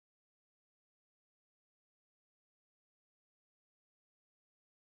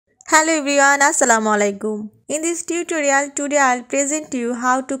Hello everyone, Assalamualaikum. In this tutorial, today I'll present you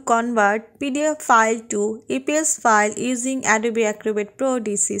how to convert PDF file to EPS file using Adobe Acrobat Pro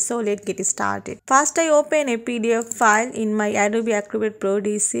DC. So let's get started. First I open a PDF file in my Adobe Acrobat Pro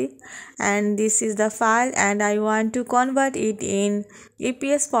DC and this is the file and I want to convert it in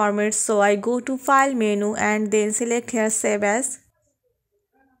EPS format. So I go to File menu and then select here Save As.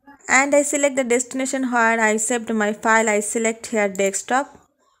 And I select the destination where I saved my file. I select here Desktop.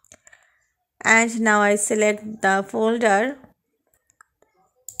 And now I select the folder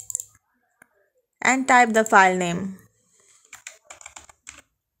and type the file name.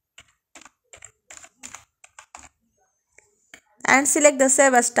 And select the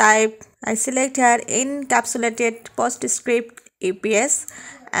save as type. I select here encapsulated PostScript EPS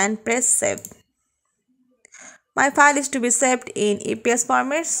and press save. My file is to be saved in EPS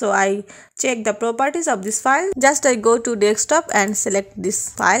format, so I check the properties of this file. Just I go to desktop and select this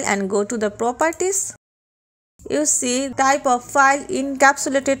file and go to the properties. You see type of file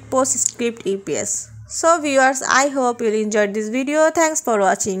encapsulated PostScript EPS. So viewers, I hope you enjoyed this video. Thanks for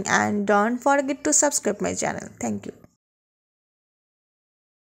watching and don't forget to subscribe my channel. Thank you.